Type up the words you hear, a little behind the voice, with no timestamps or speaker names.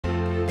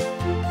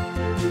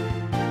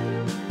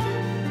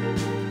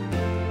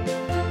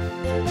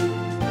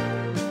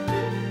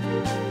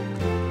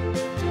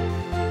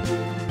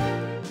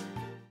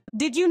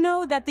Did you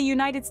know that the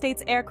United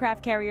States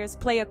aircraft carriers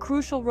play a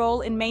crucial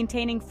role in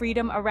maintaining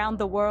freedom around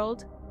the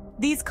world?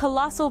 These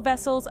colossal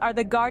vessels are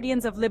the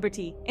guardians of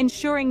liberty,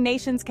 ensuring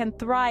nations can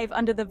thrive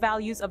under the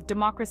values of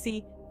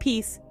democracy,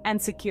 peace,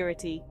 and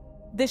security.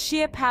 The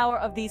sheer power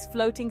of these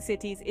floating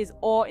cities is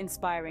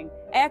awe-inspiring.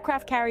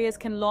 Aircraft carriers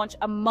can launch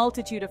a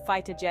multitude of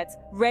fighter jets,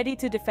 ready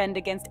to defend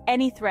against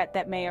any threat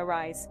that may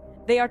arise.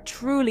 They are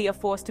truly a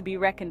force to be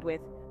reckoned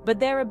with,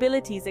 but their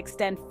abilities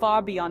extend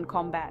far beyond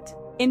combat.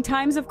 In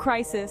times of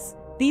crisis,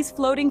 these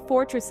floating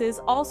fortresses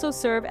also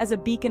serve as a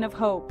beacon of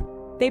hope.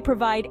 They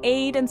provide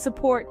aid and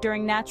support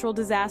during natural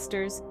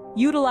disasters,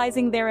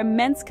 utilizing their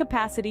immense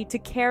capacity to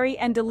carry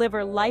and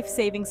deliver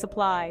life-saving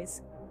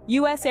supplies.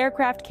 U.S.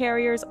 aircraft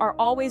carriers are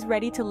always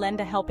ready to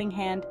lend a helping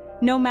hand,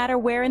 no matter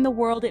where in the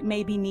world it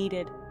may be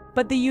needed.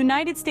 But the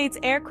United States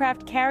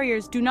aircraft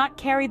carriers do not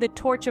carry the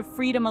torch of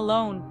freedom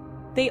alone.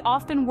 They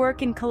often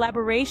work in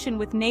collaboration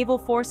with naval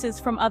forces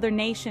from other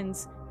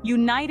nations,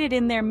 united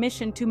in their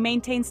mission to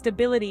maintain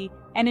stability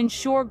and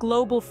ensure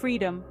global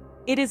freedom.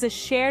 It is a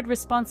shared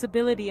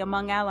responsibility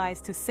among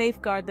allies to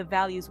safeguard the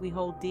values we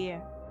hold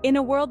dear. In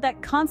a world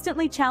that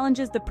constantly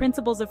challenges the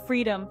principles of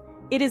freedom,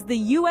 it is the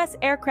U.S.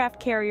 aircraft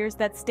carriers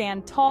that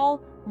stand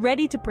tall,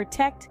 ready to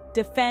protect,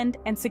 defend,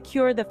 and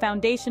secure the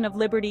foundation of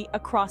liberty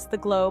across the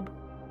globe.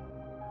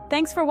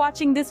 Thanks for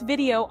watching this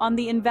video on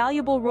the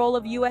invaluable role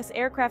of U.S.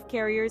 aircraft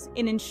carriers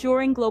in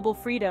ensuring global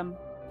freedom.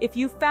 If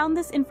you found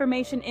this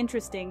information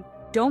interesting,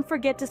 don't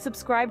forget to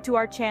subscribe to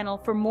our channel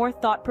for more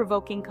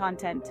thought-provoking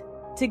content.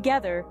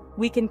 Together,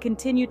 we can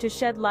continue to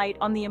shed light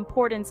on the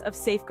importance of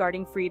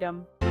safeguarding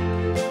freedom.